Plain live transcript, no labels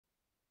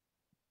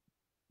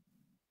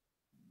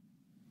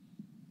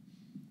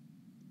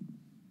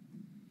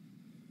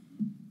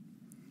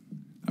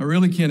I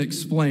really can't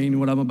explain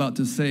what I'm about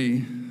to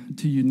say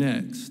to you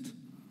next.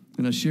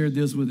 And I shared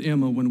this with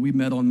Emma when we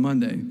met on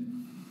Monday.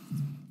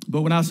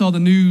 But when I saw the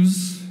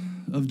news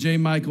of J.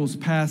 Michael's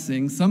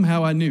passing,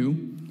 somehow I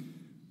knew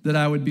that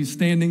I would be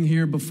standing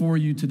here before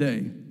you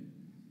today.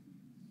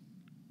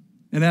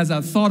 And as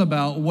I thought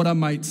about what I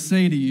might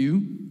say to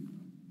you,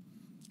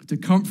 to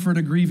comfort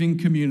a grieving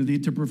community,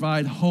 to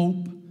provide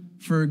hope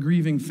for a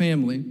grieving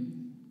family,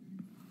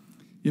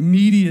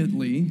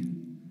 immediately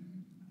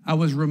I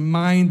was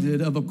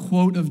reminded of a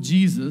quote of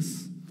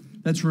Jesus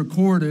that's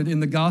recorded in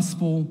the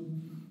Gospel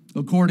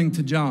according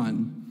to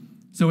John.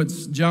 So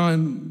it's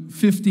John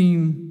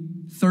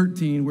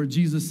 15:13, where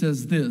Jesus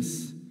says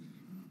this: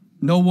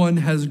 "No one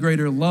has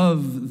greater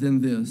love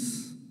than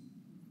this,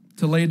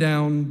 to lay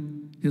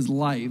down his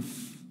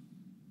life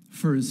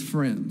for his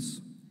friends."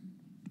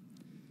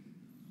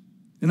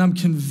 And I'm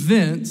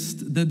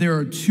convinced that there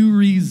are two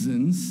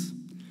reasons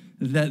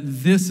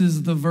that this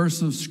is the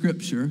verse of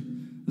Scripture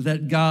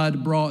that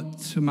God brought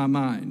to my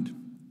mind.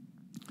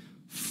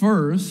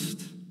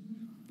 First,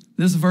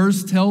 this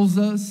verse tells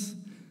us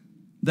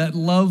that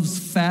love's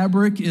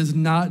fabric is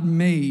not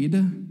made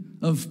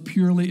of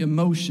purely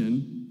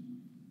emotion,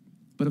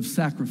 but of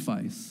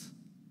sacrifice.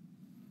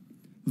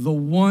 The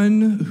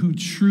one who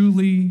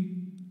truly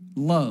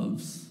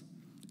loves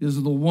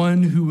is the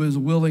one who is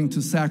willing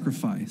to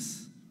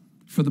sacrifice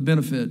for the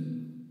benefit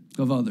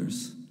of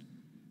others.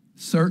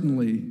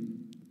 Certainly,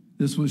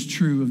 this was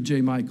true of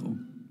J. Michael,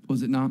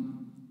 was it not?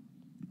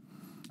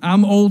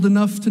 I'm old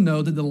enough to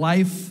know that the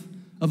life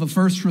of a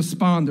first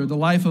responder, the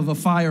life of a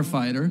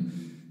firefighter,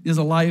 is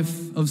a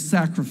life of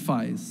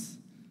sacrifice.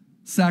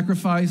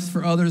 Sacrifice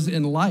for others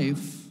in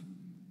life,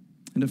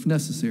 and if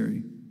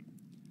necessary,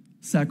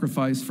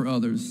 sacrifice for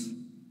others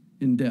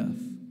in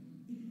death.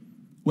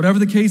 Whatever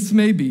the case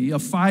may be, a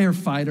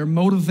firefighter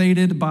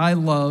motivated by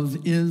love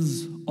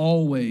is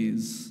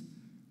always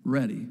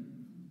ready.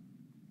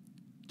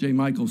 J.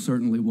 Michael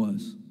certainly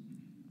was.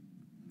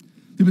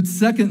 But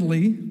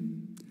secondly,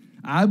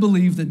 I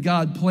believe that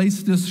God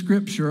placed this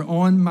scripture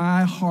on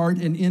my heart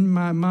and in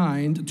my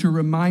mind to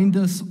remind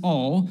us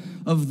all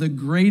of the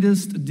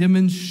greatest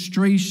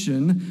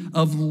demonstration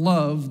of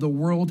love the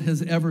world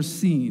has ever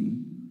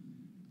seen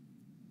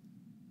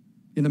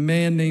in a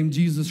man named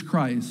Jesus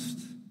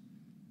Christ,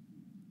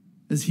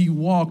 as he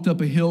walked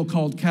up a hill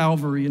called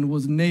Calvary and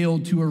was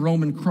nailed to a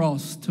Roman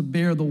cross to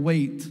bear the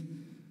weight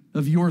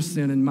of your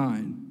sin and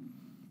mine.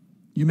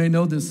 You may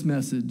know this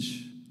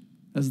message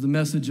as the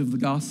message of the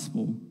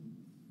gospel.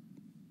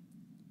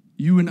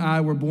 You and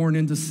I were born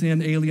into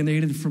sin,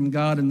 alienated from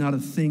God, and not a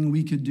thing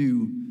we could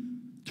do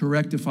to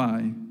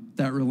rectify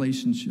that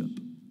relationship.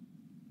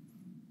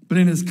 But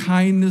in his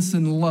kindness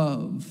and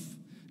love,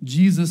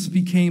 Jesus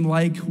became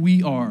like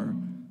we are,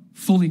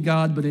 fully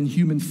God, but in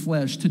human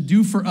flesh, to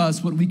do for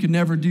us what we could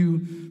never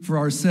do for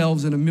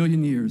ourselves in a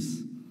million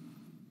years,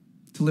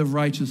 to live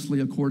righteously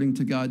according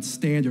to God's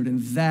standard.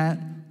 And that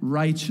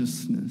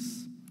righteousness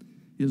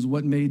is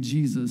what made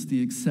Jesus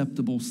the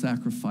acceptable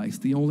sacrifice,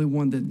 the only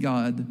one that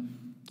God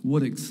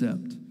would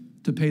accept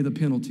to pay the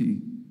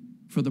penalty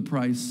for the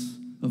price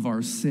of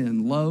our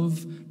sin.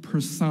 Love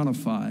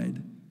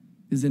personified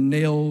is in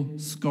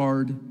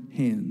nail-scarred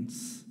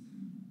hands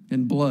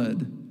and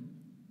blood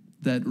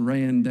that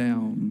ran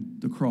down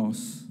the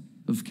cross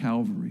of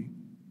Calvary.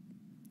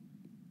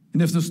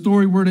 And if the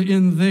story were to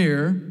end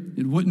there,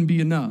 it wouldn't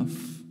be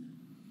enough.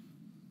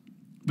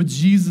 But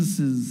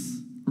Jesus'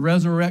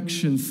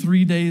 resurrection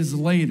 3 days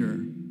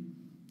later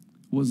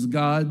was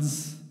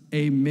God's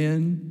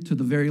amen to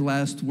the very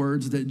last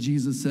words that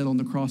Jesus said on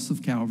the cross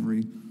of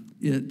Calvary: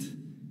 "It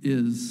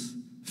is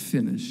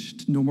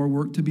finished." No more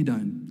work to be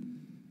done.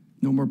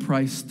 No more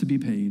price to be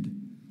paid.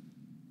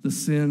 The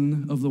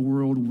sin of the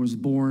world was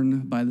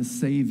borne by the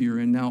Savior,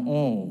 and now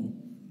all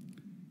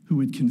who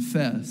would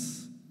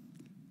confess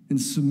and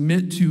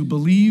submit to,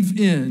 believe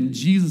in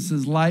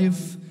Jesus'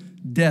 life,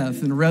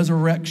 death, and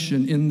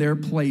resurrection in their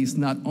place,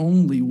 not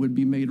only would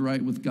be made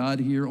right with God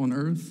here on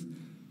earth,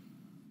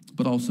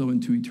 but also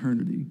into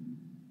eternity.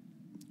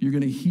 You're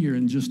going to hear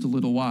in just a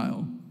little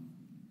while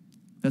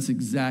that's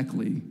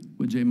exactly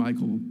what J.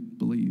 Michael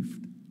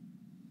believed.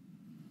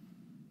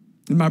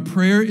 And my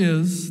prayer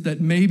is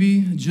that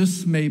maybe,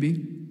 just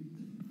maybe,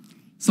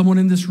 someone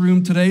in this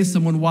room today,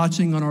 someone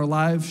watching on our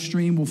live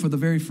stream will for the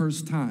very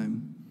first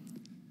time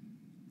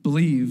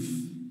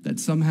believe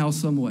that somehow,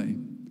 some way,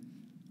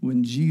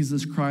 when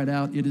Jesus cried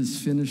out, "It is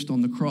finished"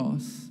 on the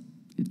cross,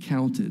 it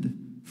counted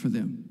for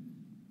them.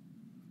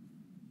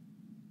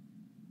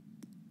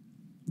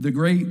 The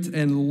great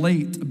and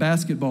late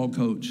basketball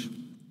coach,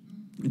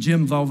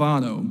 Jim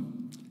Valvano,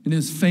 in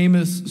his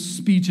famous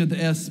speech at the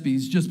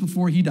ESPYs just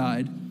before he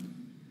died,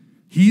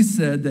 he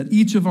said that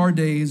each of our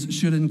days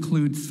should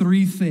include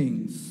three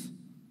things: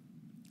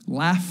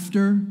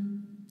 laughter,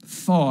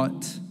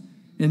 thought,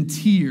 and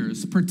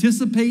tears.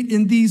 Participate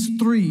in these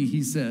three,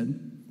 he said,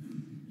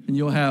 and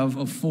you'll have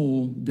a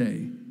full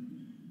day.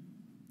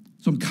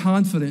 So I'm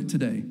confident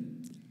today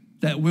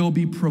that we'll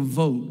be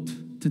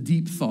provoked to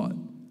deep thought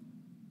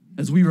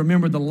as we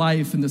remember the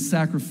life and the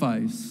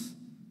sacrifice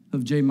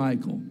of J.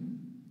 Michael.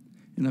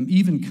 And I'm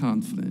even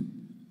confident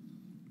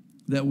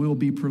that we'll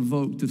be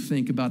provoked to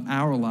think about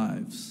our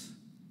lives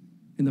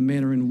in the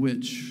manner in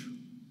which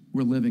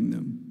we're living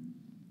them.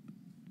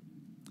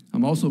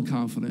 I'm also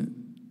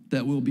confident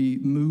that we'll be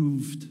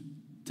moved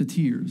to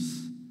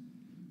tears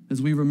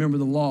as we remember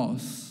the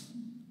loss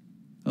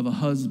of a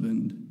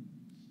husband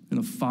and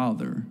a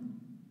father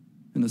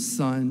and a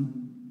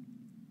son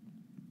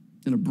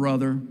and a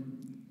brother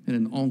and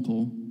an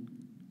uncle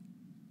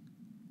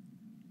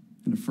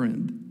and a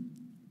friend.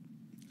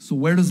 So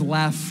where does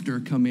laughter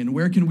come in?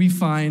 Where can we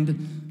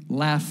find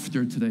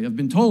laughter today? I've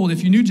been told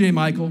if you knew J.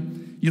 Michael,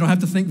 you don't have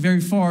to think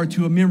very far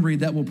to a memory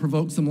that will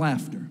provoke some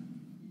laughter.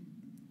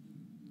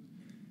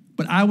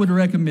 But I would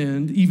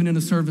recommend, even in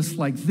a service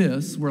like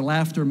this, where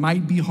laughter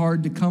might be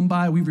hard to come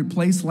by, we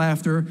replace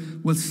laughter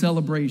with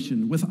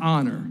celebration, with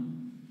honor.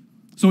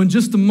 So in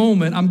just a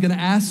moment, I'm going to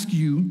ask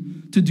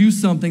you to do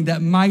something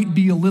that might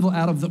be a little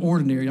out of the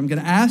ordinary. I'm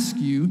going to ask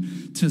you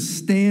to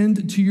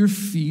stand to your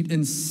feet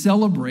and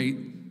celebrate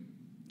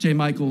J.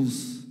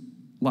 Michael's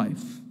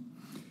life.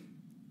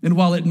 And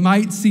while it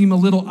might seem a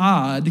little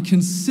odd,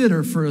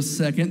 consider for a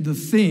second the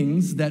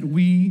things that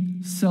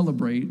we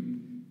celebrate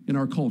in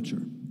our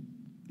culture.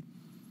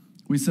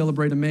 We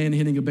celebrate a man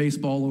hitting a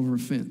baseball over a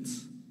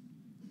fence.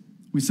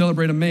 We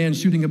celebrate a man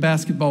shooting a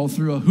basketball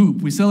through a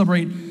hoop. We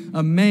celebrate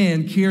a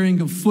man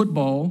carrying a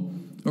football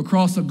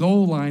across a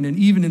goal line, and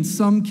even in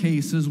some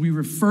cases, we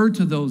refer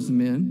to those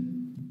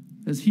men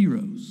as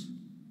heroes.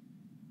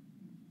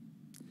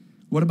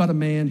 What about a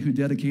man who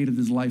dedicated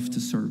his life to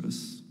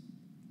service?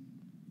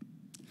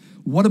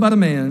 What about a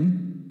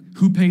man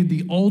who paid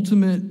the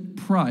ultimate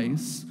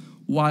price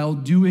while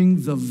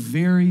doing the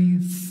very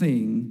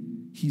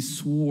thing he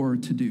swore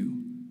to do?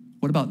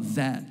 What about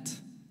that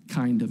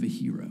kind of a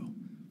hero?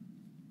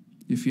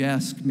 If you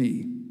ask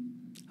me,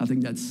 I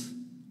think that's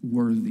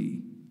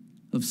worthy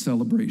of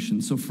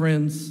celebration. So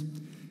friends,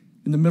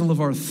 in the middle of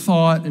our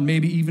thought and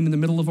maybe even in the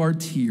middle of our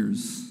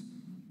tears,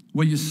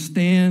 will you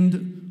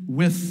stand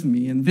with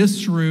me in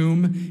this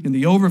room, in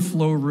the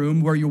overflow room,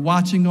 where you're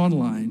watching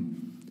online,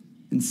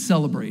 and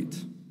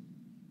celebrate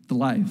the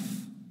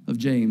life of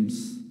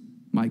James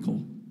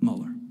Michael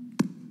Muller?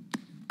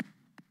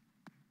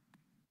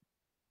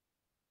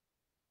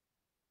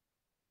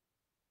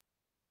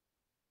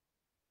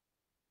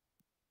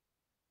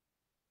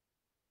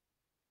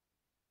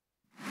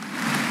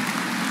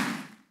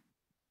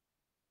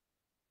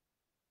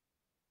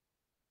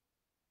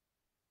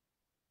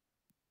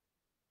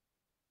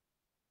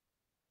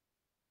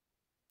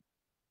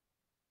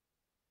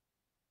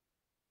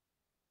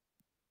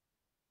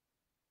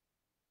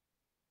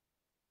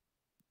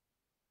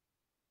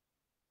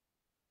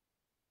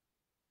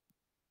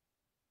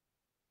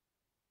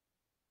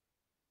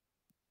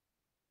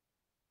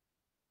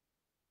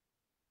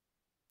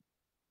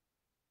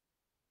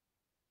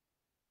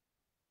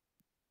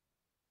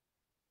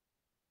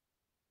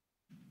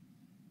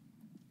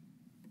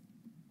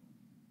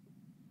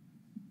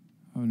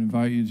 I would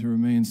invite you to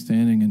remain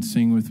standing and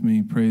sing with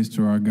me praise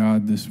to our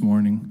God this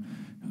morning,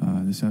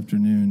 this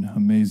afternoon,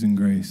 Amazing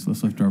Grace.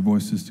 Let's lift our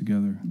voices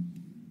together.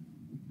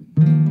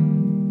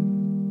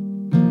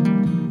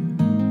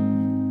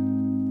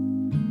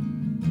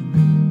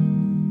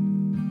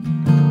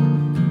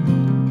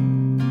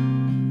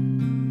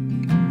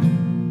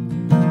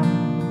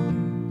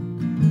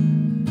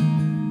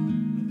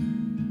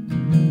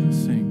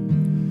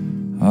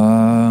 Sing.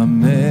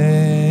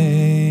 Amazing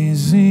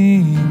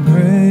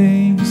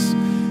grace,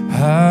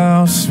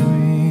 how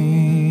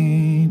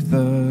sweet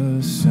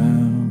the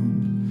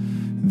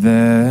sound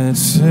that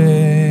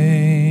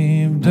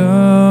saved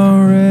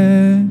a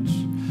wretch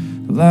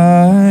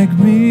like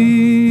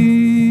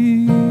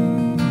me.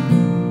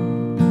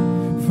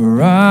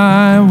 For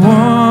I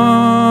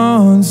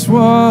once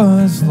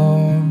was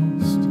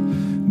lost,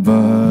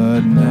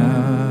 but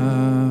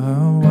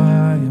now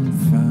I am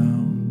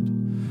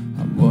found.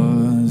 I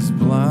was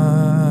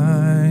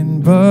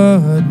blind,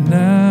 but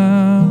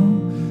now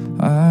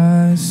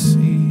I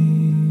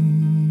see.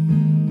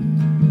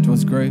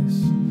 'Twas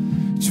grace,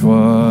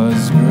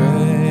 'twas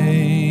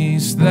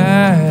grace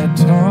that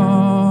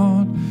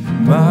taught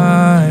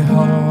my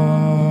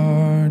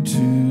heart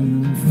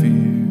to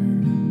fear,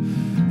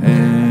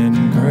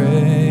 and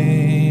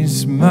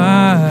grace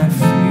my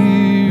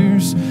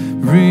fears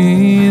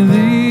relieved.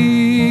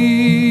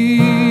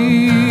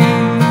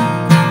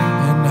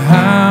 And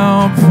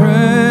how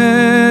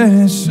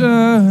precious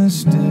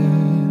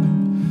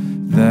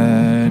did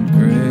that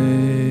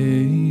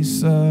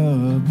grace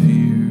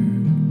appear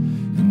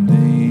in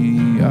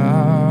the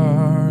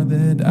hour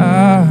that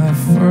I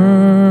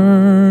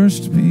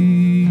first believed.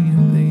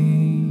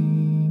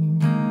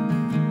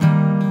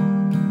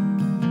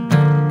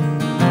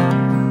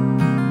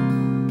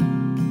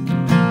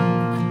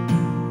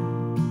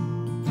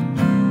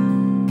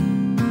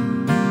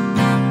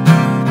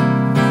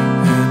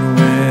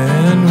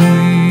 And when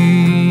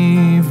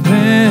we've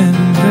been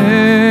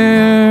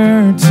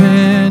there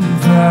 10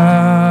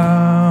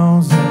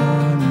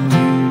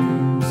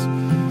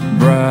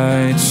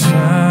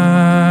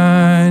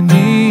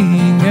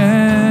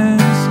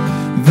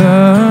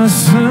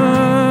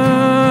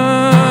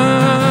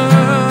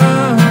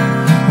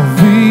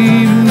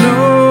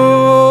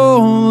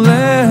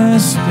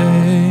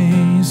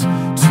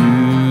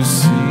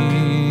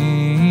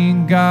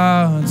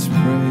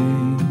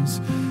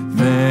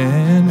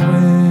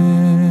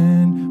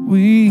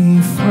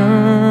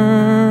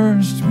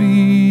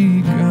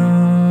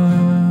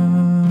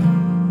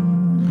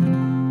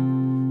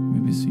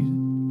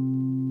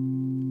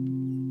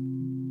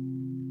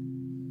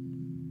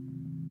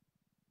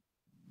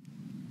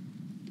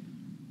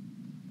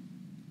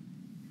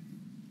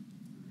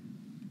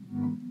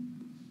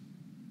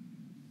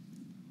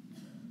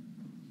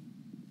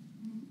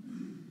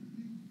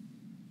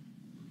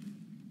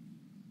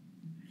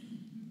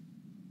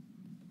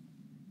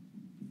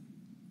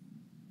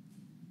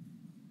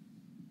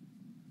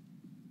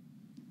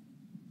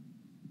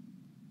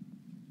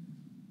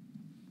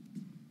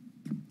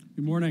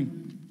 Good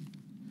morning.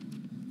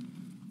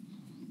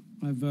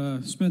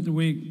 I've spent the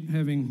week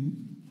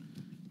having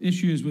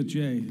issues with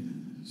Jay.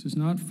 This is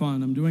not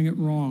fun. I'm doing it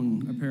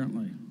wrong,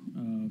 apparently.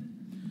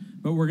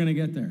 But we're going to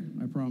get there,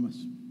 I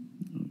promise.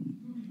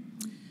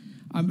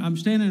 I'm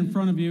standing in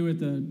front of you at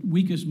the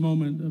weakest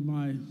moment of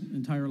my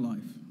entire life.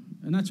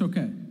 And that's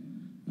okay,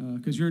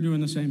 because you're doing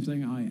the same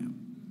thing I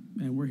am.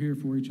 And we're here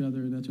for each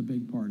other. That's a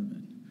big part of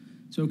it.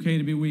 It's okay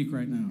to be weak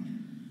right now.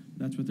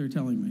 That's what they're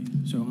telling me.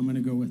 So I'm going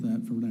to go with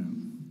that for now.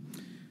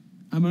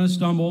 I'm going to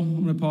stumble.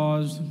 I'm going to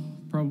pause,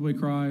 probably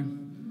cry.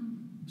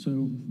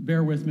 So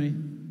bear with me.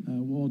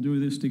 We'll all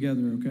do this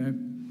together, okay?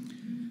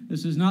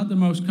 This is not the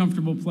most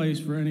comfortable place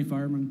for any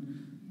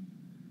fireman.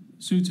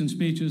 Suits and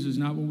speeches is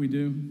not what we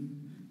do.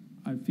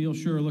 I feel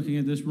sure looking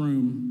at this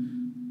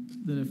room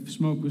that if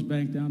smoke was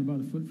banked down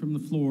about a foot from the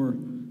floor,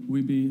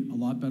 we'd be a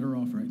lot better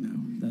off right now.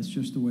 That's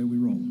just the way we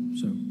roll.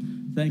 So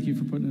thank you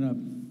for putting it up.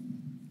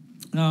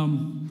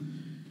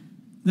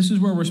 This is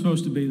where we're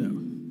supposed to be, though.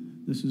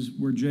 This is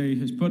where Jay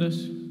has put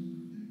us,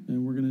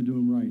 and we're going to do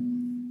him right.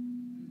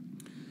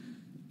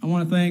 I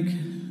want to thank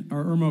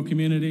our Irmo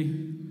community,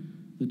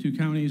 the 2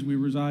 counties we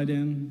reside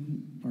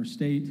in, our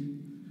state,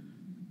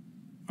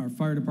 our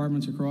fire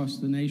departments across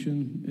the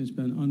nation. It's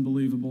been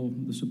unbelievable,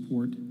 the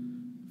support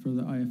for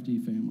the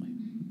IFD family.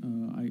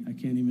 I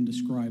can't even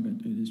describe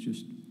it. It is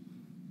just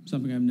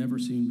something I've never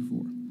seen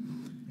before.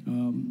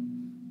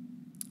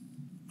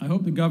 I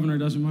hope the governor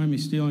doesn't mind me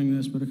stealing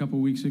this, but a couple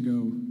weeks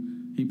ago,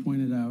 he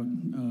pointed out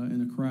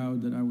in a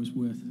crowd that I was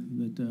with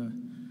that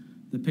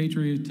the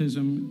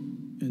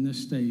patriotism in this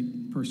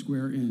state per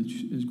square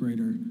inch is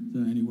greater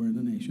than anywhere in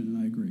the nation, and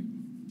I agree.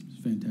 It's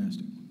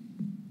fantastic.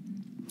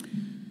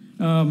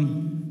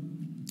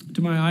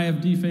 To my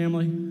IFD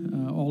family,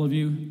 all of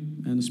you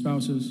and the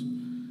spouses,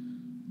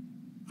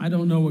 I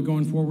don't know what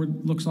going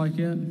forward looks like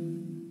yet.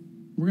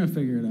 We're going to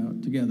figure it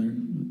out together.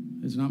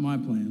 It's not my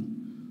plan,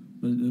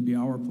 but it'll be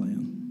our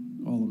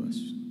plan, all of us.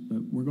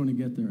 But we're going to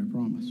get there, I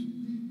promise.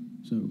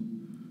 So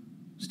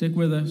stick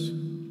with us.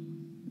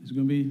 It's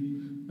going to be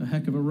a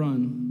heck of a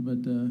run, but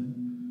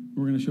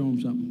we're going to show them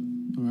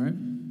something. All right?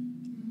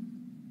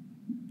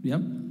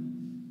 Yep?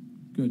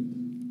 Good.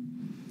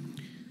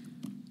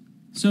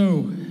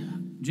 So,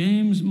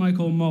 James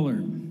Michael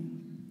Muller.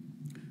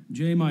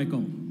 J.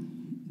 Michael.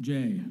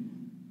 J.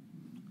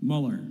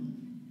 Muller.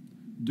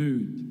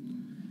 Dude.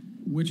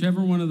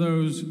 Whichever one of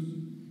those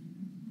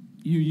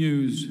you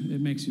use,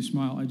 it makes you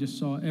smile. I just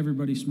saw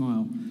everybody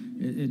smile.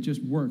 It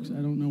just works. I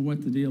don't know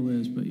what the deal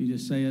is, but you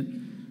just say it.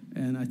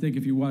 And I think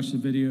if you watch the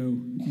video,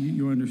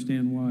 you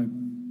understand why.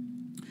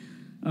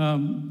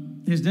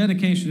 His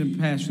dedication and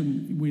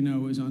passion, we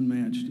know, is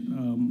unmatched.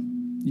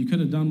 You could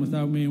have done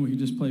without me, and we could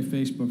just play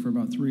Facebook for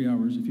about 3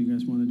 hours. If you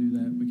guys want to do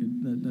that, we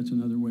could. That's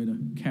another way to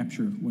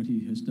capture what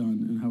he has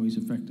done and how he's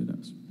affected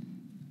us.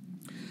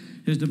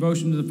 His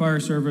devotion to the fire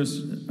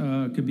service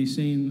could be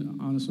seen,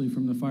 honestly,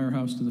 from the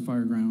firehouse to the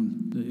fire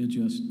ground. It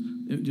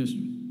just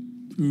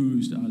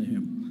oozed out of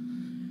him.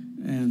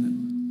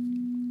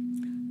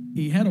 And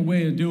he had a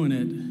way of doing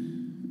it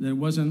that it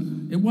was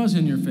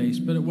in your face,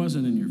 but it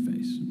wasn't in your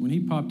face. When he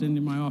popped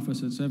into my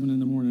office at 7 in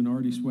the morning,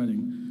 already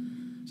sweating,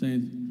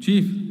 saying,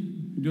 "Chief,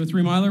 you do a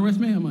 3-miler with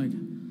me?" I'm like,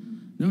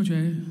 "No,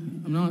 Jay,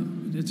 I'm not.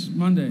 It's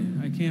Monday.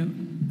 I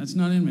can't. That's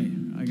not in me.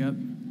 I got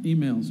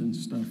emails and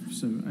stuff,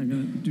 so I got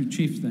to do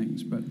chief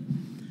things." But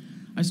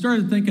I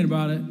started thinking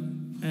about it,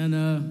 and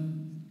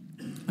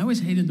I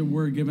always hated the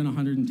word given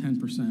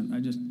 110%.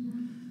 I just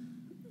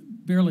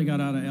barely got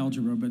out of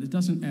algebra, but it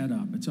doesn't add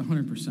up. It's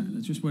 100%.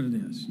 It's just what it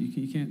is.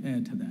 You can't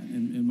add to that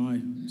in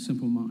my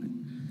simple mind.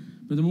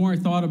 But the more I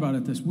thought about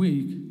it this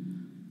week,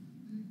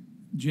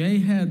 Jay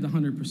had the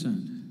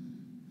 100%.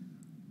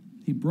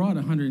 He brought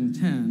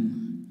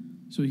 110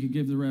 so he could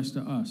give the rest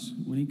to us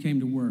when he came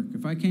to work.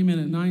 If I came in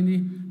at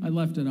 90, I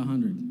left at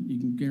 100. You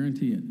can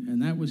guarantee it.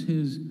 And that was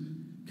his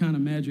kind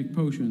of magic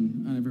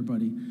potion on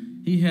everybody.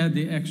 He had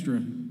the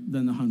extra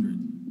than the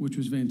 100, which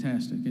was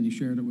fantastic, and he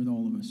shared it with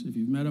all of us. If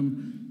you've met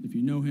him, if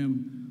you know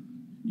him,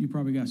 you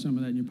probably got some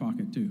of that in your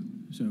pocket too.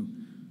 So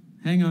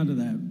hang on to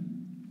that.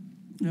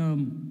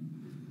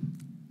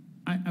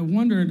 I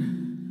wondered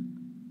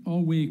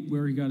all week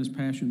where he got his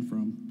passion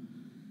from.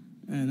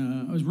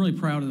 And I was really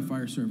proud of the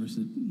fire service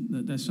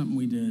that's something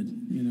we did.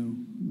 You know,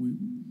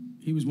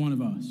 he was one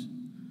of us.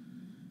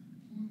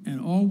 And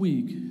all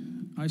week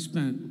I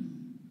spent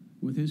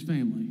with his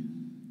family,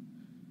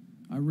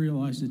 I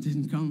realized it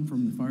didn't come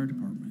from the fire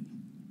department.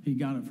 He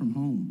got it from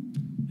home.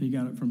 He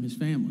got it from his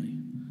family.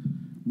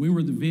 We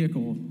were the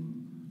vehicle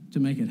to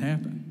make it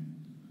happen.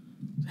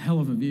 Hell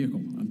of a vehicle,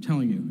 I'm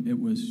telling you. It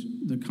was,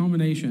 the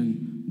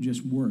combination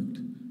just worked.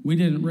 We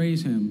didn't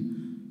raise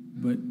him,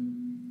 but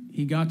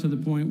he got to the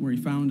point where he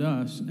found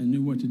us and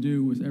knew what to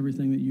do with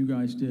everything that you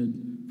guys did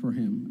for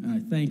him. And I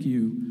thank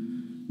you.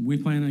 We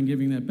plan on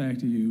giving that back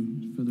to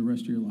you for the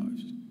rest of your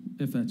lives,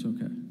 if that's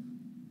okay.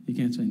 You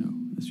can't say no.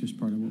 That's just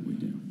part of what we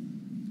do.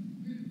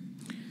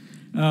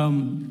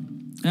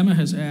 Emma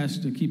has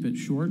asked to keep it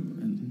short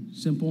and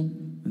simple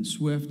and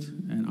swift,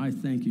 and I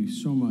thank you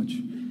so much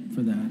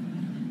for that.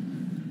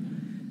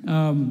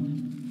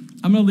 I'm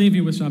going to leave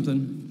you with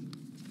something.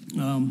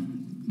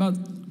 About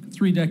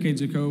 3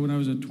 decades ago, when I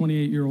was a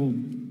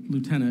 28-year-old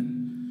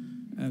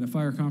lieutenant at a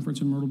fire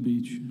conference in Myrtle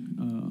Beach,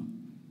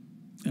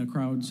 a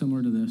crowd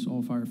similar to this,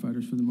 all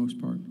firefighters for the most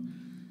part.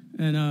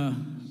 And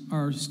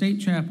our state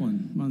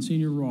chaplain,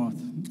 Monsignor Roth,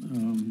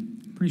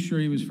 pretty sure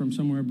he was from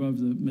somewhere above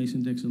the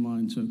Mason-Dixon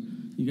line, so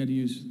you got to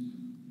use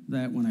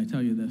that when I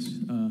tell you this.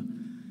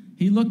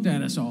 He looked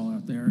at us all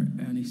out there,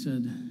 and he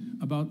said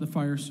about the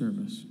fire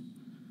service,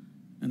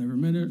 and I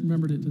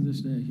remembered it to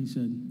this day. He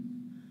said,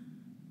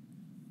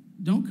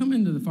 don't come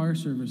into the fire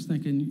service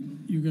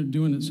thinking you're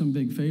doing it some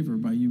big favor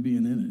by you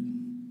being in it.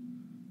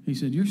 He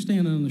said, you're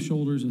standing on the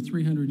shoulders of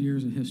 300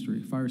 years of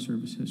history, fire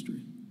service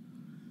history.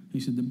 He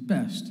said, the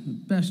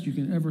best you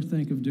can ever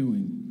think of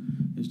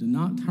doing is to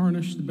not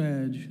tarnish the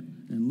badge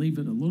and leave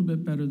it a little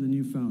bit better than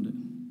you found it.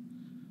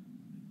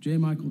 J.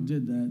 Michael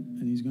did that,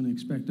 and he's going to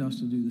expect us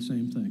to do the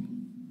same thing.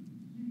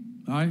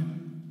 All right?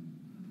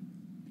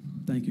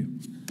 Thank you.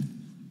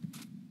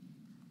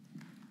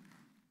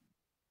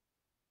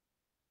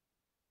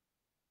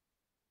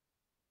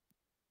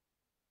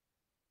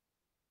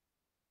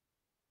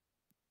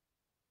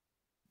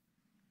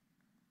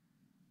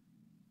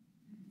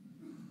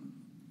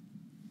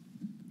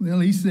 Well,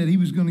 he said he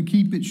was going to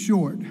keep it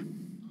short.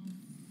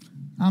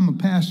 I'm a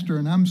pastor,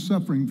 and I'm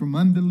suffering from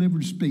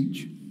undelivered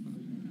speech.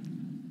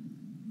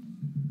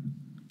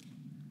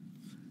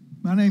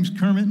 My name's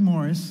Kermit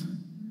Morris.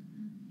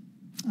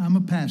 I'm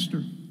a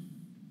pastor.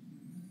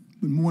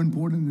 But more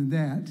important than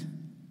that,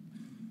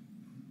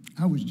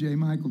 I was J.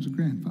 Michael's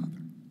grandfather.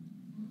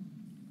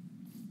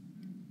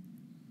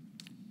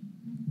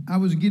 I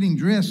was getting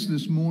dressed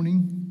this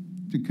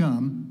morning to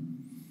come,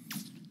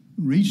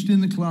 reached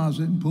in the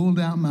closet and pulled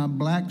out my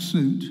black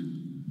suit,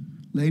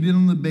 laid it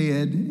on the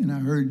bed, and I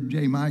heard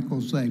J.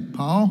 Michael say,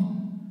 Paul,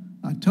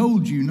 I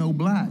told you no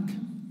black.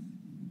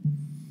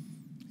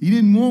 He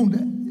didn't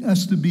want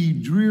us to be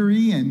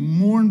dreary and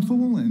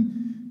mournful,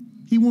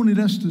 and he wanted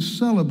us to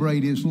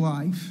celebrate his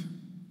life.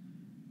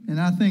 And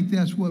I think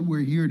that's what we're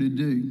here to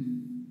do.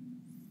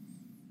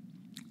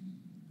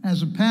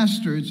 As a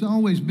pastor, it's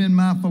always been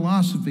my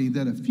philosophy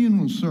that a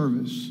funeral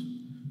service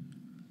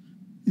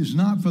is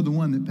not for the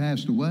one that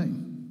passed away.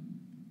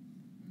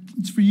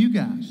 It's for you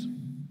guys,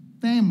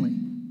 family.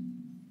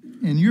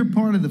 And you're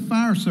part of the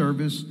fire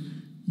service.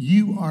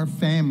 You are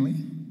family,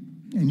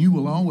 and you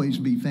will always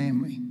be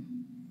family.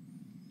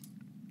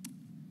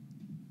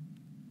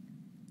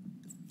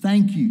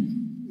 Thank you,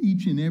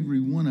 each and every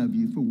one of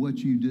you, for what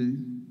you do,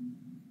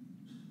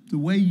 the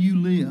way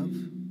you live.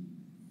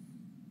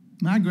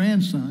 My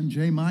grandson,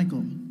 J.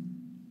 Michael,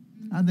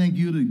 I think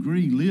you'd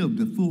agree, lived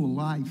a full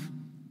life.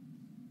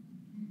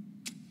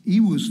 He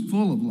was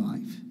full of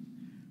life.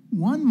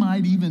 One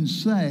might even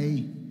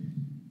say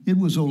it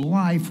was a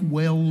life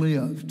well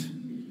lived.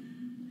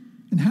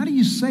 And how do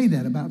you say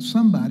that about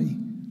somebody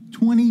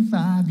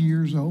 25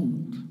 years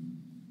old?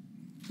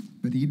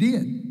 But he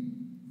did.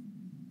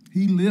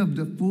 He lived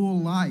a full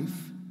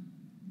life.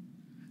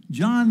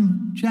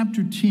 John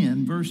chapter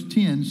 10, verse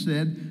 10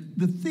 said,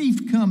 the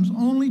thief comes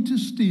only to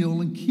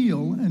steal and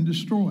kill and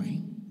destroy.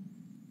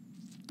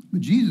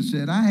 But Jesus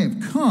said, I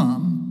have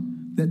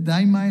come that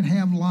they might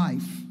have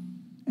life,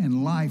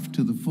 and life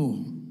to the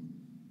full.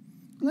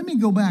 Let me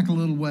go back a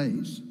little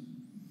ways.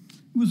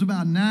 It was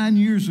about 9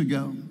 years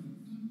ago,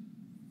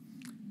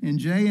 and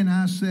Jay and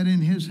I sat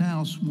in his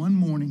house one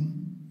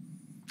morning,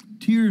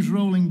 tears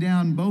rolling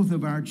down both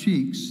of our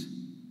cheeks,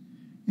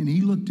 and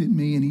he looked at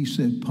me and he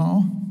said,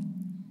 Paul,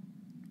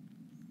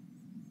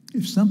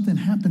 if something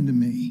happened to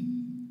me,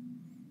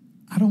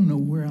 I don't know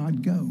where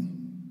I'd go.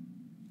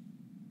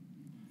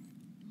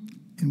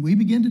 And we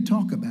began to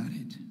talk about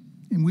it,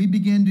 and we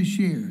began to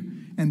share.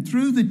 And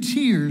through the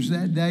tears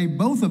that day,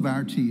 both of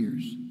our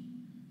tears,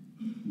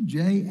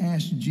 Jay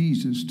asked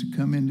Jesus to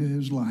come into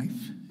his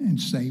life and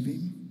save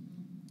him.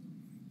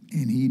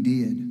 And he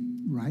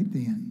did right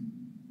then.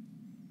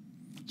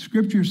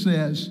 Scripture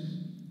says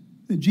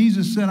that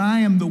Jesus said, I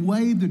am the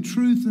way, the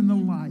truth, and the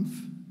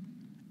life,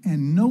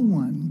 and no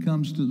one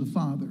comes to the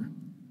Father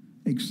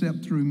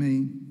except through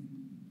me.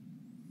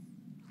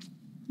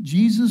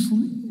 Jesus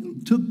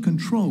took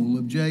control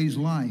of Jay's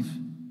life,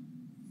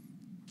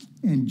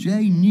 and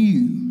Jay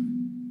knew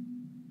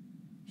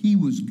he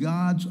was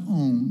God's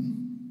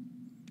own,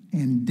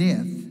 and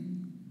death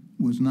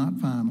was not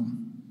final.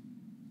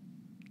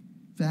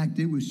 In fact,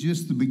 it was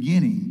just the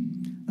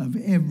beginning of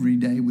every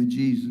day with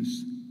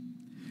Jesus.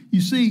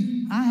 You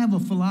see, I have a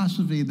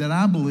philosophy that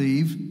I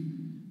believe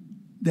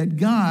that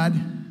God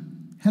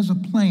has a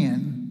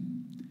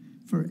plan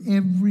for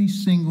every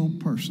single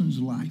person's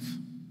life.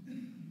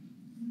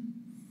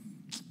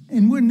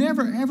 And we're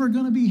never, ever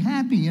going to be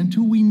happy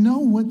until we know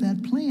what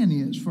that plan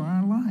is for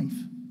our life.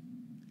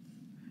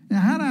 Now,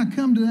 how did I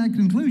come to that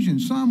conclusion?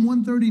 Psalm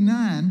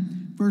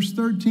 139, verse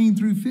 13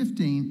 through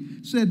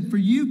 15 said, for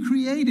you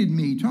created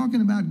me,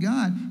 talking about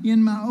God,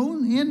 in my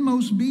own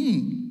inmost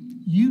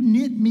being. You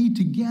knit me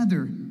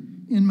together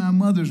in my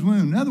mother's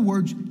womb. In other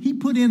words, he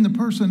put in the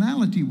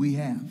personality we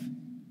have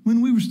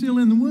when we were still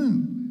in the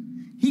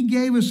womb. He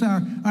gave us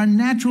our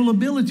natural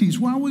abilities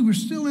while we were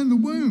still in the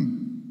womb.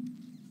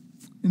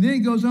 And then he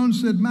goes on and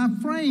said, my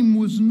frame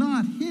was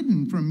not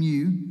hidden from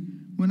you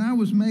when I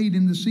was made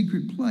in the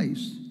secret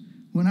place,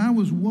 when I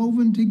was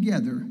woven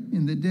together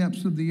in the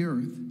depths of the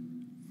earth.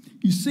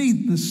 You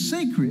see, the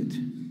secret,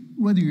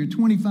 whether you're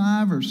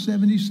 25 or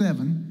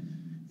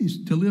 77,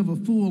 is to live a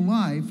full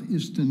life,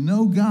 is to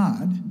know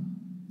God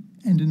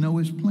and to know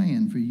his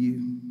plan for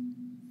you.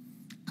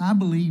 I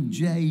believe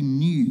Jay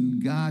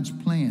knew God's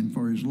plan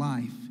for his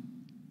life.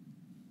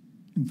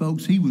 And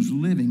folks, he was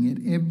living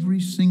it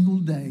every single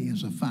day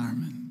as a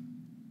fireman.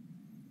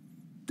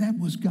 That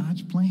was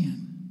God's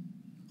plan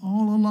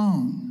all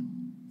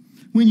along.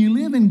 When you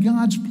live in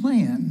God's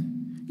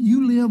plan,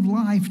 you live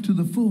life to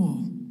the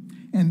full.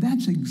 And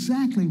that's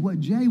exactly what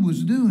Jay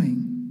was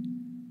doing.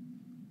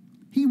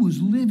 He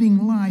was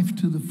living life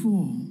to the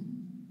full.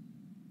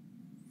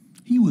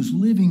 He was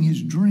living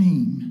his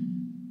dream,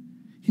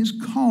 his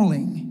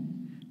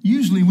calling.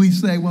 Usually we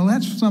say, well,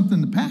 that's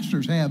something the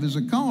pastors have, is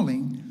a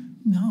calling.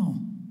 No,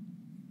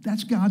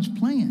 that's God's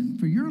plan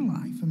for your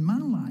life and my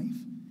life.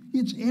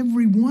 It's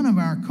every one of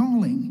our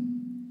calling.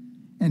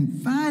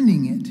 And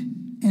finding it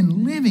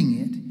and living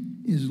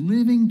it is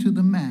living to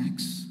the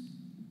max.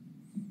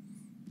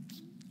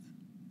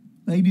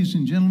 Ladies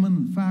and gentlemen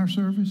of the fire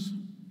service,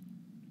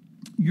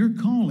 your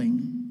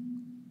calling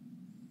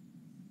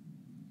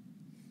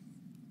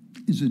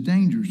is a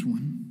dangerous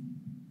one.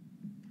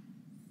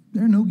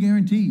 There are no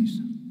guarantees.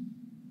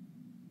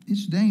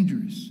 It's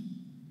dangerous.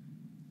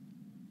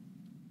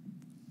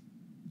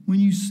 When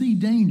you see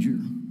danger,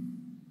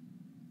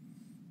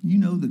 you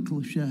know the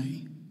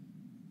cliche,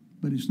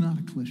 but it's not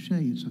a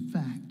cliche, it's a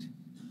fact.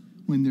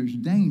 When there's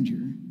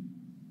danger,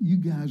 you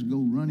guys go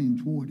running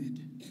toward it.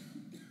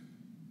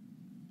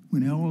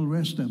 When all the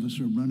rest of us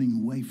are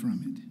running away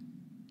from it.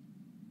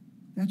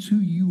 That's who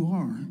you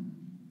are.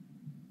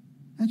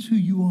 That's who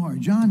you are.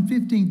 John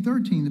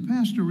 15:13, the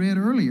pastor read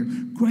earlier,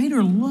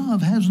 greater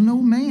love has no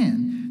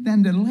man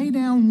than to lay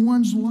down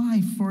one's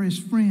life for his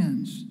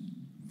friends.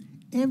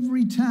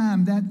 Every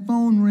time that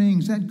phone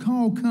rings, that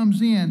call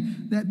comes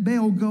in, that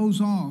bell goes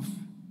off,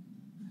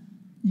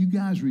 you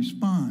guys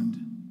respond.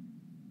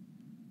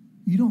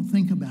 You don't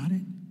think about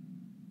it.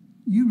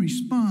 You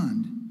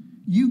respond.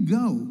 You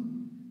go.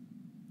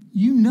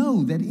 You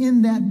know that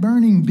in that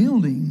burning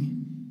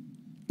building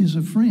is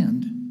a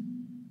friend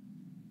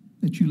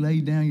that you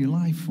laid down your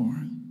life for.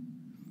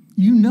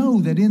 You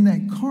know that in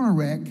that car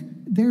wreck,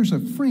 there's a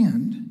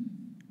friend.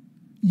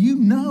 You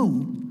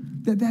know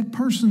that that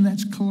person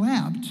that's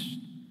collapsed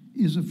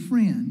is a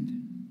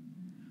friend.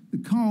 The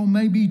call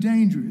may be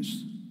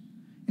dangerous,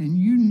 and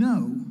you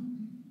know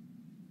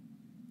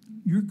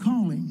you're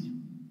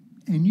calling,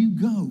 and you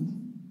go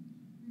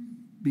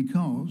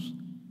because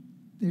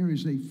there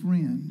is a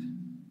friend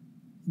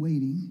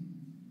waiting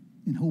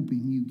and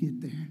hoping you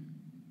get there.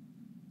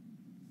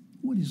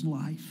 What is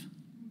life?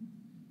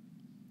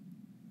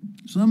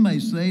 Some may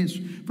say it's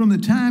from the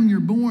time you're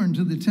born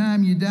to the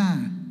time you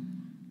die.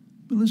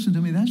 But listen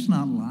to me, that's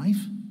not life.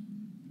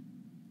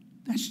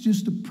 That's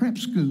just a prep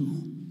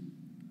school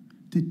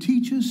to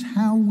teach us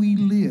how we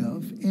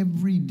live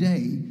every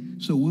day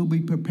so we'll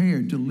be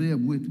prepared to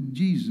live with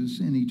Jesus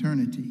in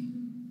eternity.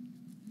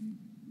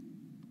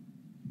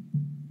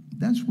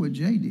 That's what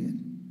Jay did.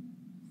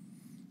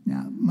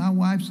 Now, my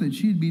wife said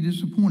she'd be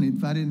disappointed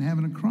if I didn't have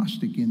an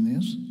acrostic in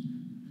this.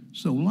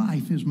 So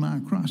life is my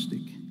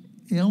acrostic.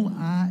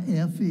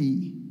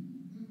 L-I-F-E.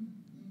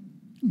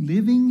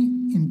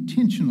 Living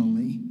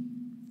intentionally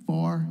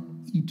for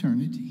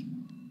eternity.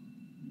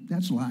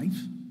 That's life.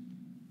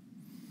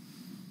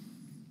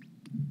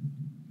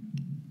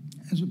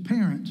 As a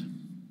parent,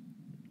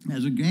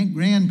 as a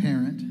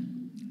grandparent,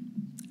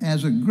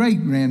 as a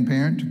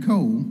great-grandparent to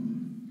Cole,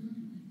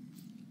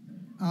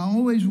 I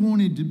always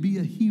wanted to be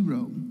a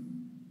hero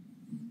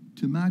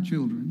to my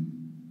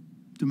children,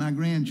 to my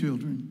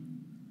grandchildren,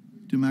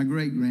 to my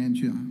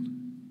great-grandchild.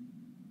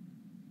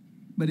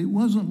 But it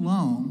wasn't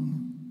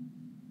long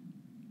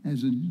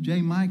as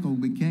J. Michael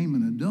became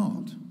an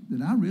adult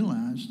that I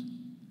realized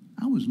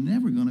I was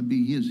never going to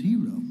be his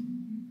hero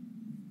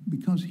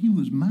because he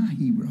was my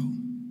hero.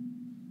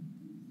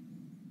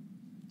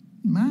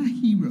 My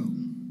hero.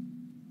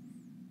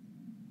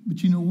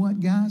 But you know what,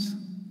 guys?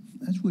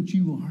 That's what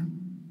you are.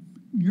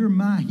 You're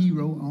my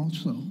hero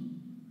also.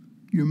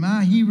 You're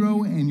my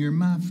hero and you're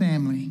my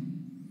family.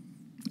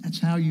 That's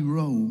how you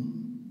roll.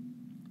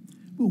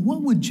 But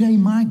what would J.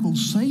 Michael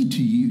say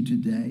to you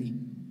today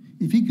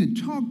if he could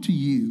talk to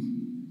you?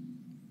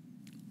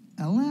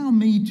 Allow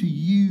me to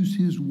use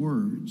his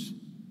words.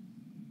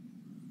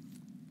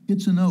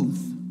 It's an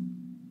oath.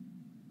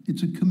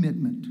 It's a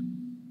commitment.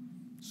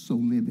 So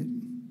live it.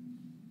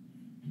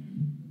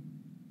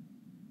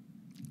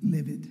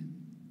 Live it.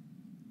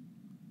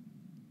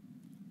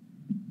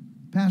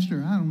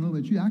 Pastor, I don't know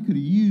about you, I could have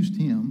used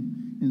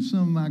him in some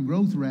of my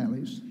growth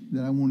rallies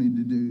that I wanted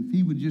to do. If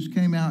he would just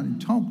came out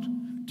and talked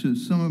to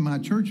some of my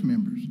church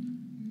members,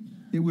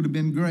 it would have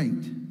been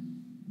great.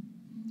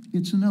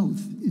 It's an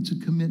oath. It's a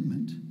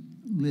commitment.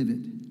 Live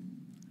it.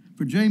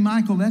 For J.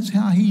 Michael, that's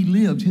how he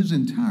lived his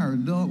entire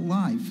adult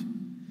life,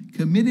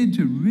 committed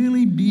to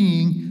really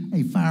being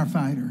a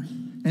firefighter.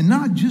 And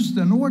not just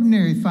an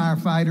ordinary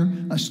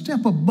firefighter, a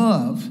step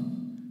above,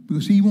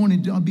 because he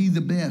wanted to be the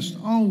best,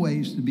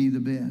 always to be the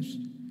best.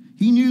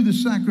 He knew the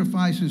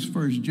sacrifices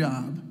for his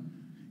job.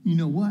 You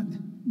know what?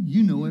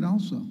 You know it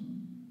also.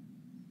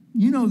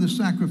 You know the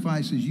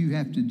sacrifices you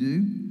have to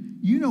do.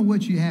 You know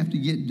what you have to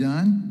get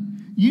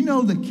done. You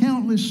know the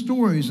countless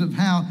stories of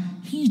how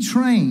he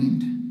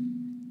trained,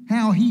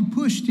 how he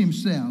pushed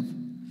himself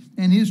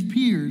and his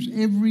peers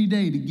every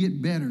day to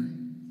get better.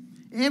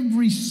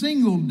 Every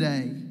single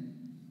day.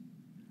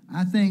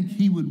 I think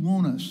he would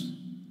want us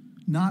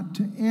not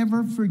to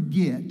ever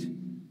forget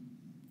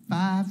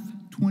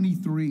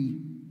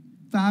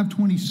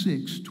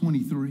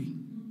 5/26/23,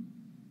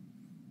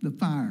 the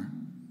fire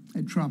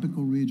at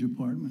Tropical Ridge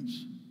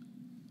Apartments.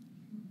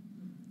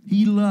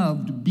 He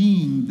loved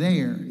being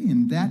there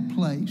in that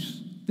place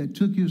that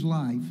took his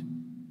life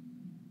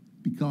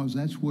because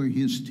that's where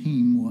his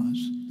team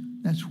was.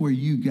 That's where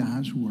you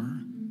guys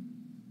were.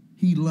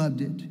 He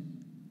loved it.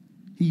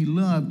 He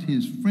loved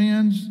his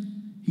friends.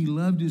 He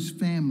loved his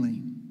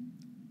family.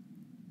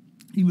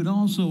 He would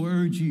also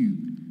urge you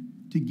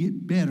to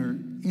get better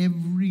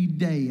every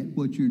day at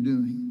what you're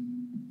doing,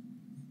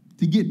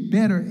 to get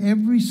better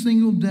every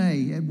single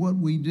day at what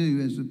we do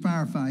as the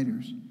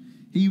firefighters.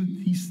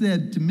 He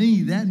said to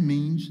me, that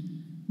means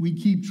we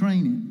keep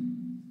training.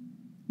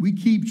 We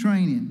keep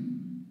training.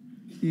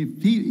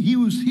 If he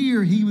was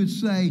here, he would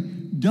say,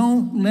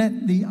 don't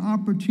let the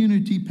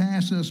opportunity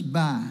pass us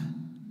by.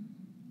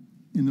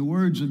 In the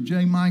words of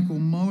J. Michael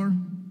Muller,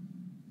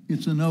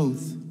 it's an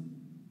oath.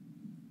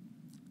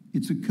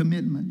 It's a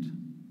commitment.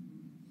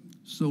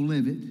 So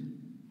live it.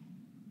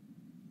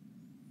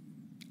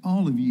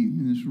 All of you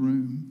in this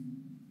room,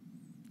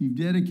 you've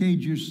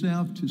dedicated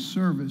yourself to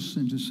service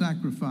and to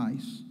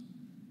sacrifice.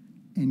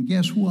 And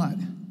guess what?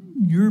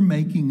 You're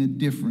making a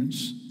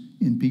difference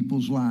in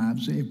people's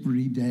lives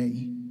every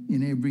day,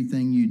 in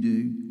everything you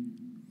do.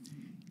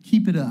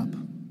 Keep it up.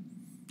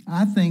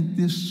 I think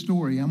this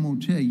story I'm going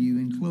to tell you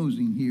in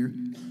closing here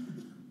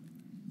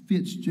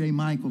fits J.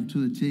 Michael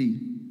to a T.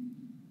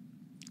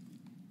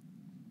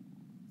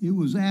 It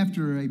was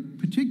after a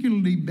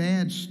particularly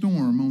bad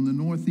storm on the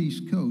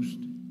northeast coast,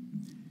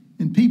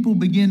 and people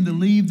began to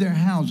leave their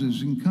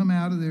houses and come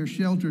out of their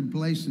sheltered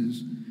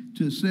places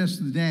to assess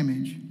the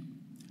damage.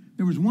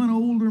 There was one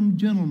older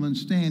gentleman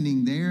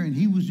standing there, and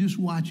he was just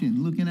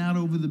watching, looking out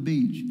over the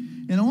beach.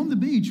 And on the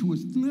beach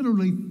was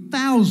literally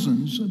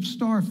thousands of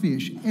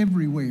starfish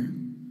everywhere.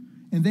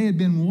 And they had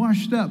been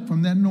washed up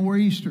from that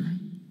nor'easter.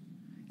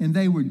 And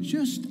they were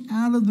just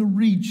out of the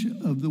reach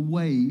of the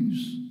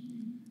waves.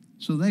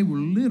 So they were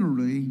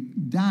literally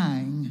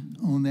dying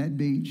on that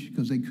beach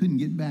because they couldn't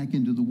get back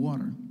into the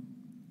water.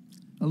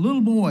 A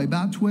little boy,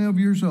 about 12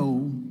 years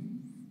old,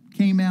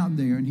 came out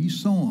there and he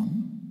saw them.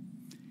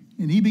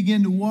 And he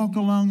began to walk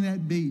along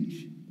that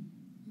beach.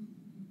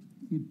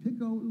 He'd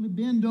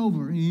bend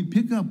over and he'd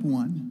pick up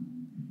one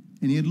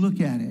and he'd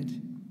look at it.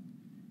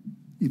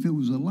 If it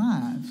was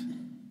alive,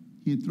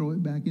 he'd throw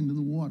it back into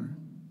the water.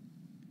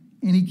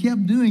 And he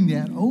kept doing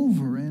that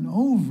over and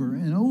over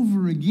and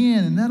over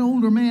again. And that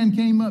older man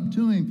came up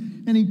to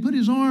him and he put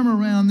his arm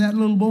around that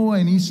little boy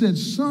and he said,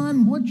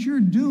 "Son, what you're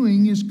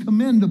doing is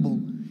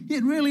commendable.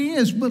 It really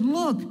is. But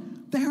look,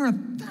 there are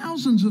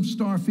thousands of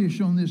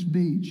starfish on this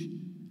beach.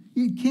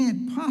 It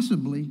can't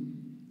possibly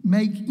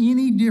make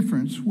any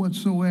difference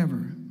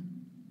whatsoever."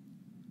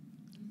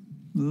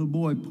 The little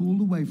boy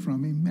pulled away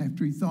from him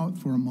after he thought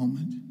for a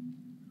moment.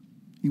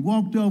 He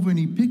walked over and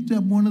he picked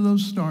up one of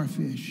those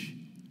starfish,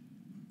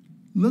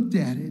 looked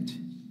at it,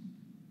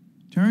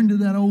 turned to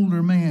that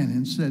older man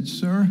and said,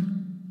 "Sir,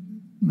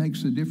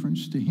 makes a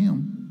difference to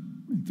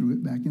him," and threw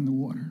it back in the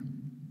water.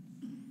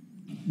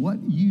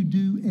 What you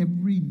do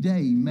every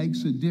day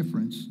makes a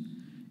difference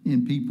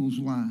in people's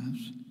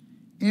lives.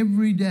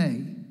 Every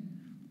day.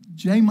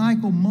 J.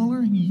 Michael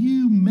Muller,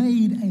 you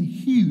made a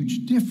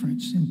huge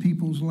difference in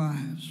people's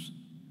lives.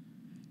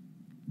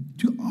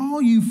 To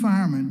all you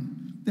firemen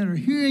that are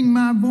hearing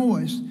my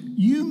voice,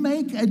 you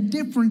make a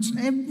difference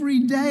every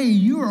day.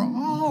 You are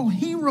all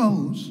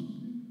heroes,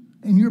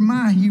 and you're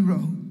my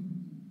hero.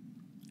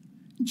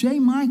 J.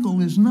 Michael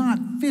is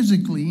not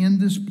physically in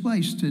this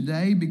place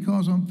today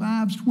because on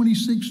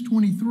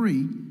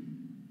 5/26/23,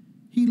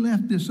 he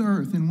left this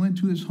earth and went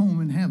to his home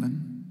in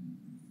heaven.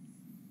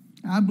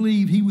 I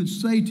believe he would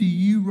say to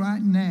you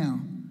right now,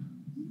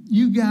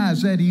 you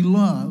guys that he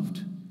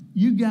loved,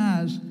 you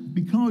guys,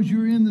 because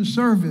you're in the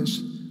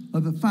service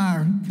of the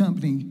fire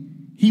company,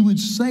 he would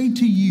say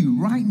to you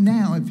right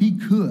now, if he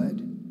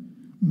could,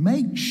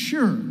 make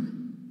sure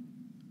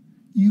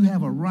you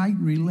have a right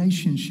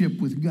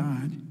relationship with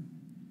God,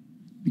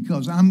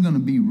 because I'm going to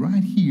be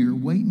right here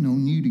waiting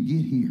on you to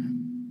get here,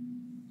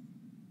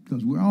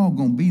 because we're all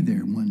going to be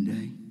there one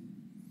day.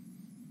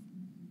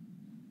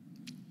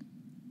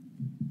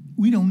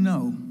 We don't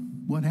know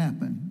what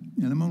happened,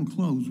 and I'm going to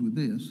close with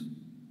this.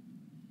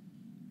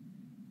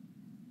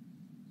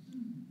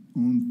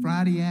 On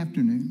Friday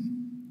afternoon,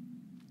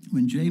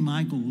 when J.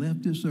 Michael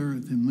left this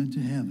earth and went to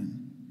heaven,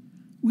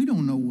 we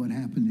don't know what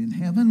happened in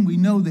heaven. We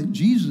know that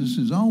Jesus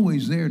is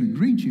always there to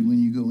greet you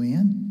when you go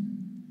in.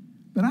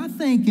 But I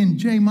think in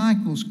J.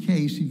 Michael's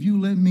case, if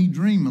you let me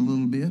dream a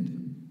little bit,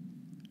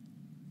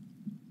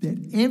 that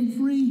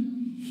every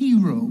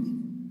hero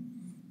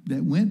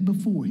that went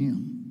before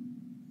him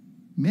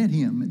met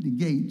him at the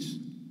gates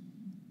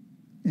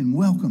and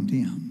welcomed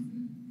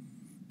him.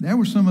 There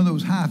were some of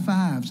those high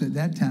fives at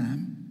that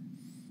time.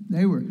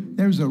 There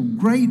was a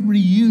great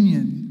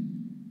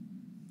reunion,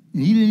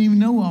 and he didn't even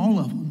know all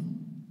of them.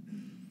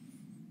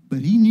 But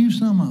he knew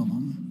some of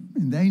them,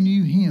 and they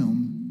knew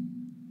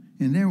him,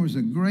 and there was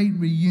a great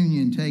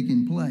reunion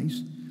taking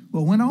place.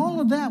 Well, when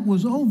all of that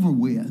was over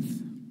with,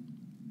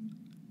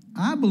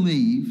 I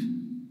believe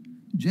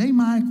J.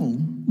 Michael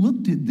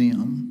looked at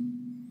them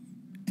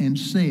and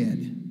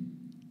said,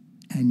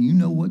 and you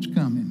know what's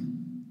coming.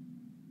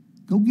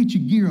 Go get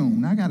your gear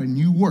on. I got a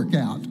new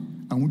workout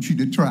I want you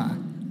to try.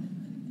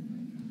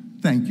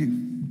 Thank you.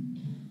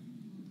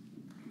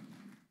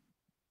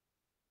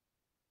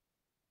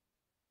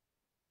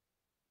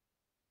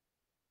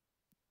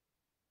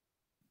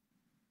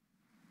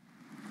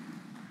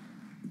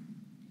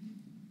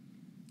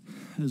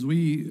 As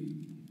we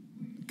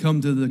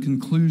come to the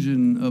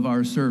conclusion of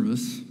our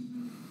service,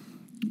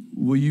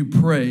 will you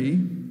pray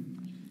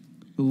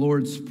the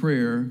Lord's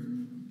Prayer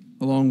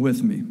along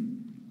with me?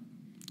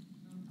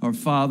 Our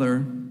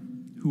Father,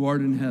 who art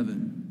in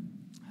heaven,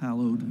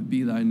 hallowed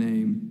be thy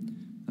name.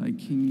 Thy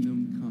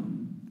kingdom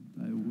come,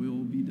 thy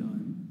will be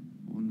done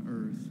on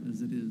earth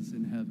as it is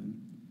in heaven.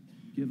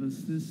 Give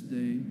us this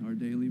day our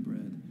daily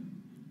bread,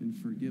 and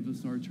forgive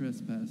us our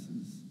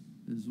trespasses,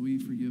 as we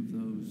forgive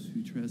those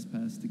who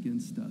trespass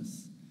against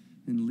us.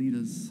 And lead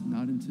us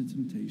not into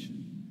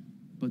temptation,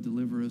 but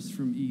deliver us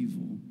from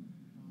evil.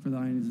 For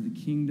thine is the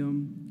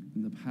kingdom,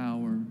 and the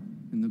power,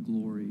 and the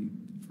glory,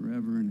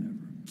 forever and ever.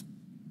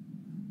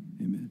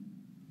 Amen.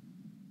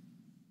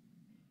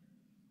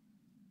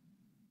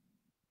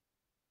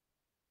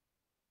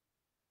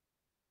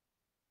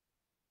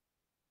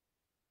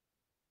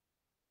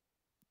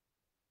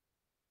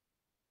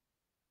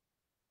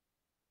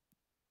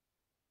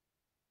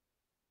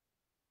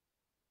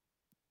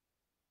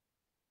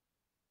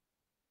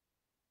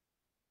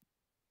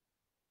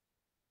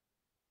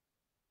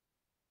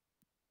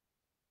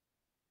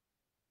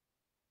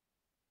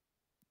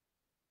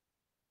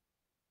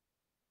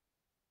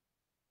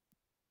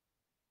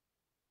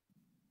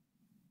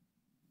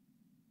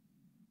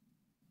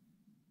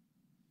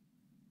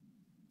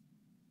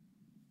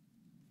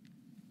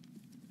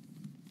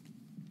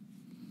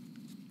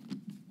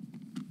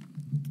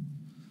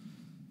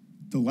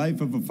 The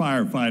life of a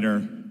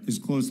firefighter is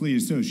closely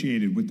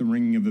associated with the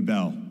ringing of the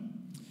bell.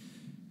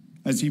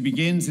 As he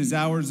begins his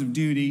hours of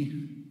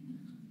duty,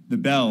 the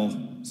bell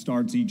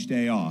starts each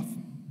day off.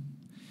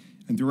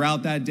 And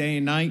throughout that day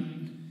and night,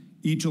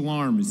 each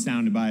alarm is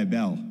sounded by a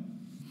bell,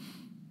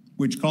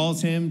 which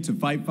calls him to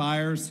fight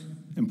fires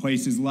and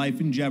place his life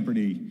in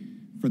jeopardy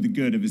for the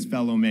good of his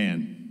fellow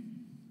man.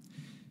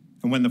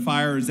 And when the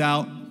fire is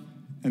out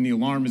and the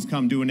alarm has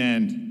come to an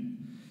end,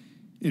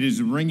 it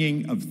is a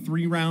ringing of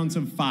 3 rounds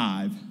of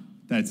 5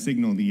 that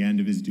signal the end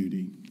of his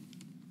duty.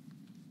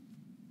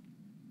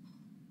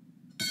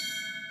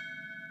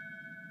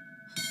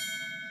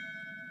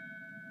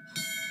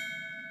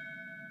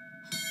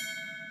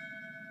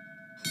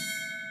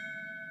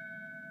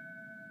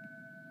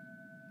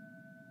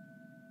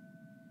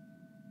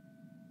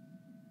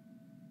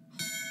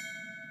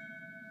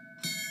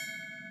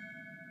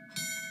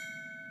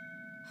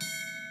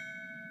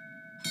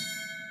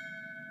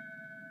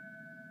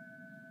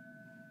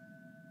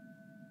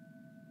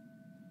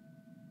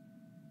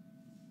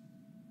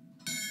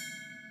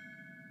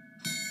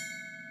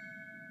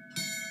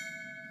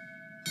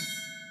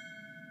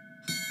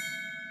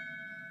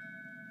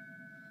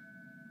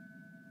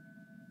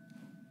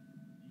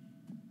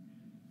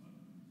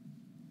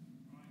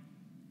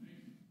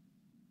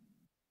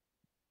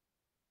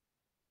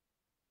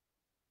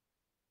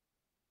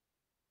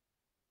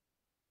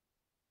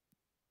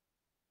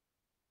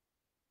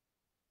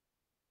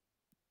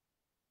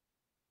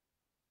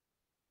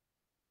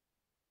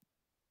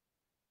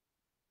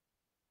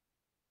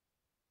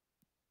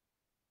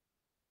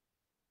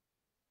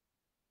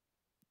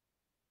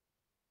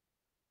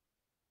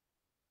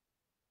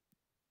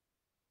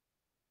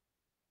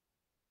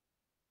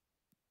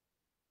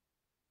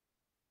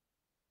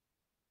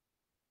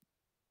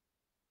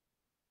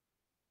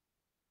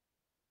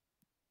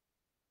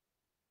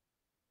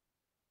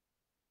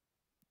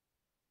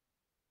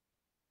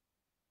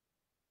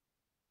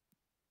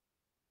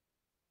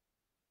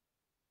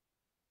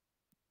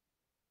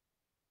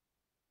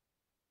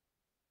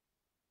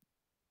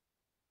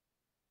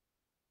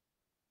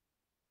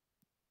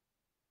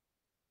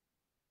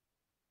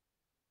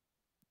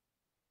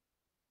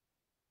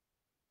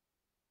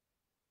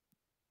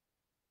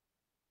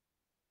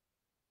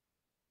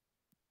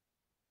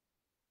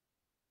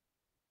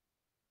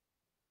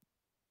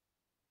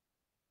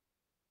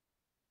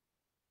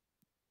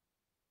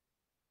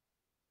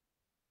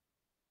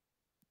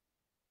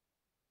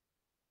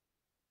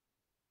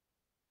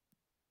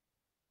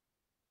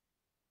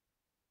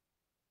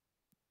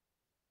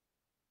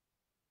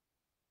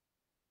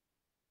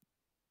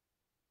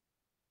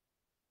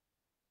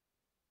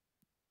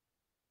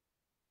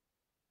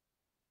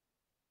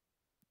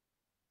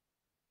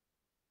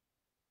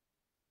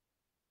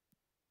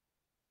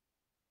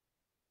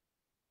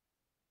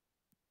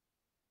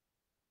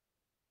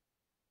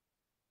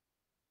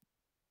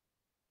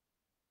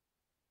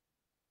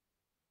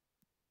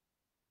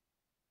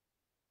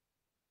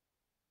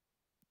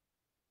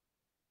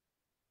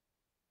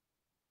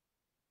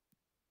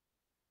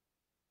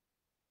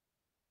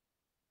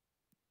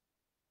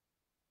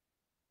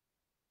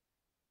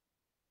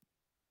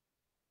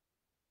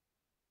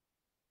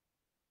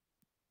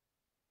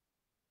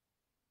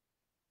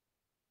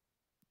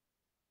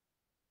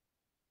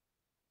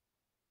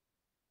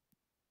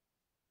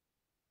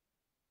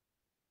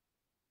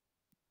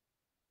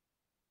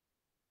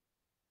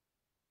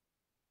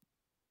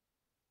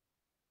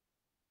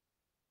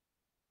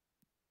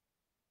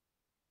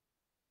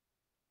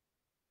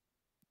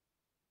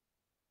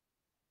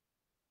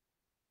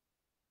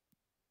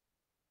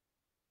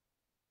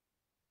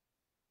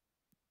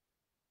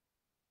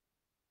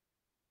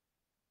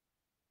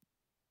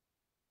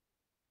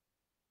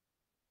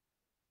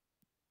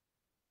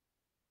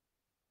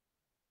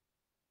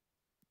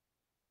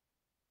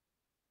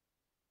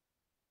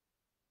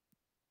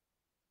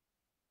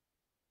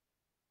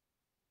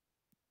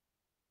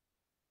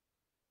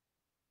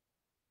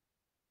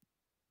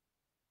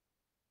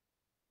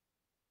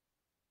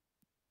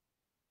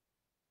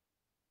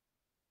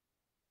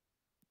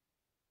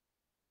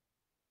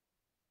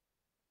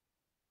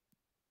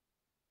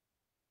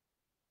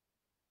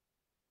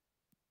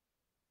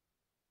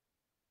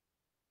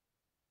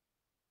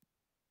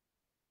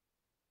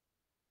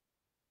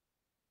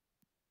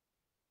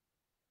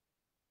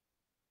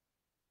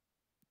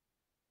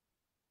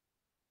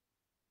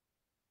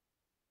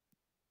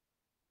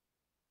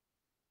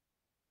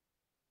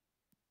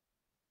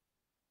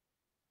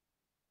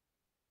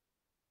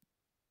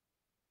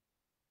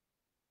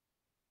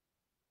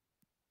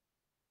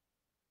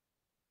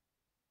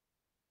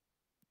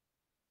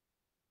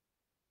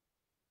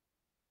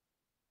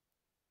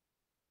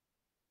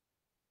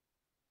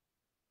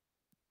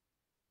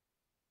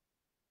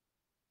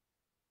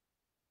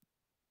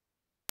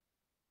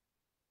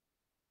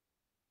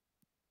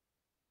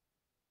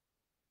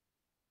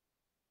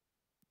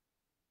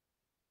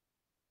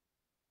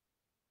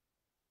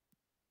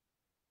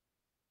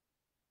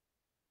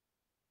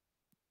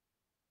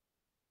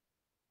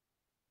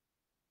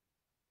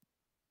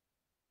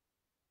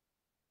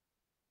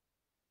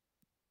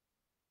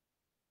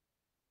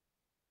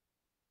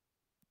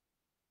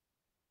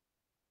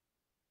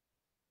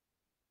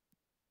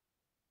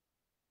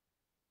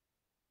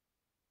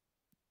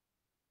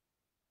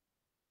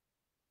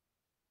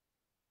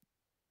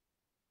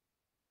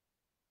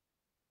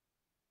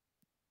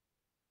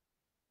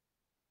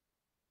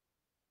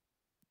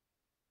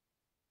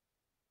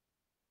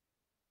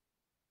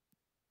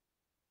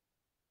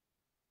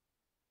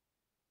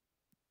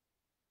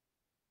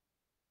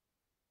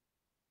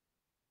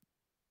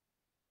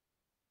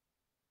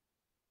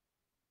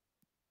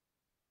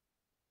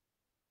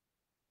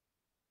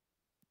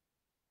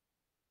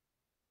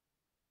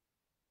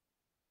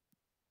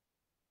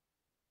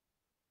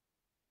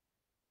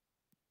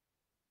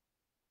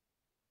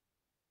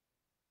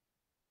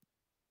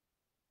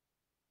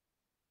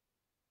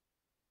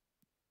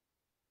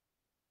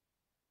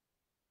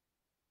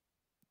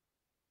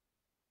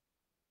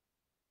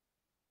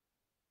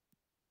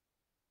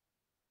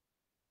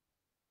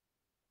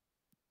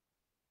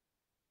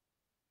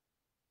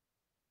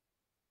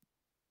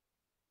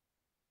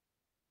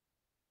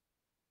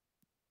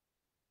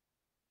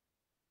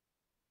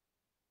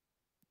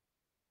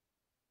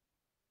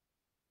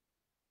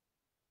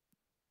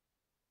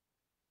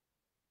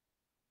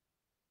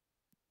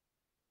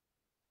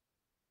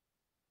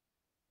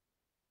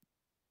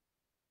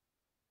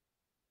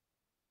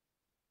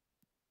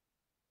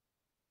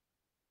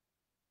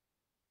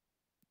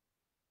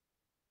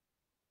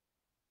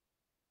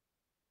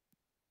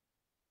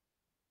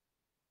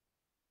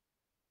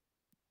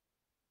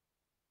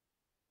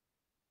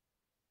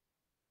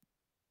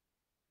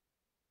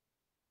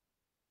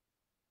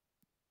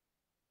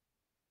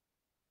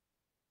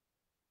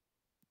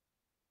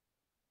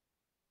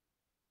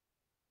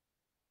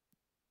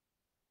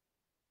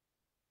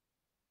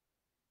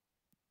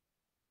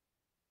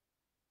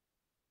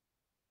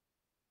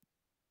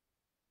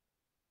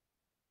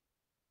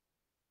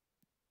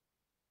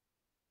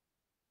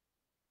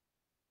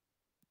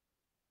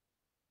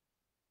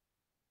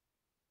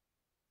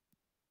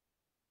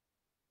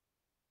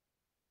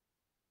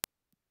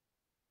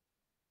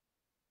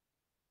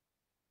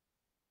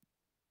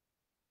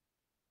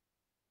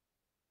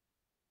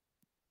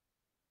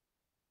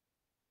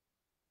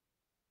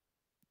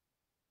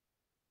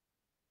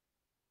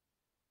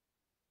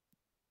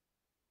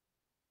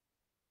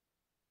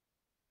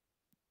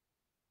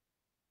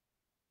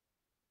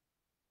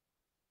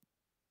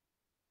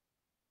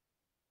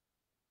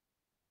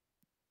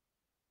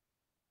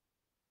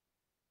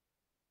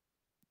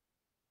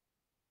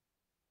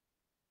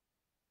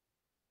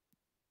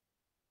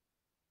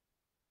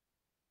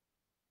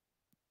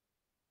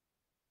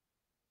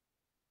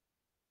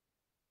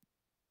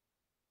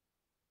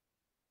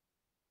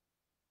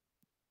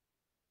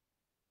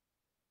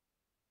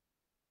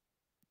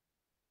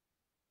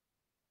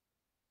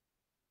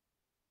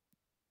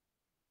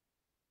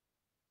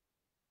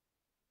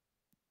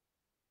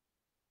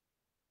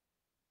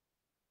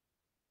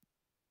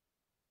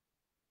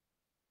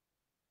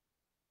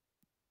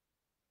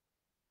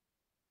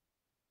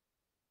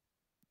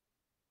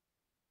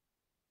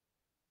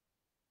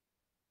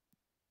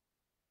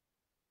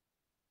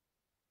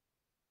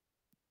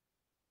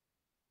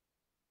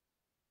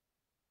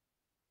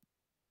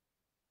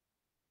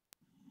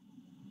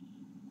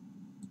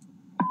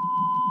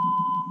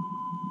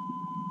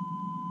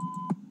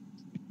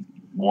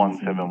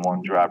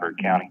 171 Driver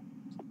County.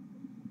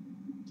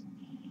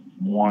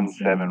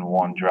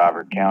 171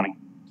 Driver County.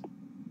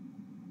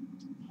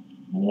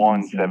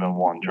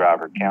 171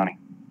 Driver County.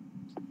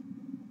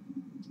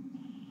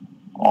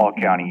 All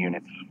county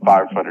units,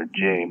 Firefighter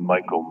J.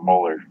 Michael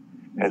Muller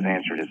has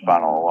answered his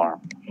final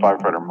alarm.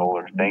 Firefighter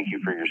Muller, thank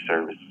you for your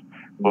service.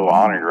 We'll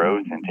honor your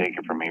oath and take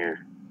it from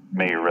here.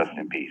 May you rest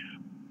in peace.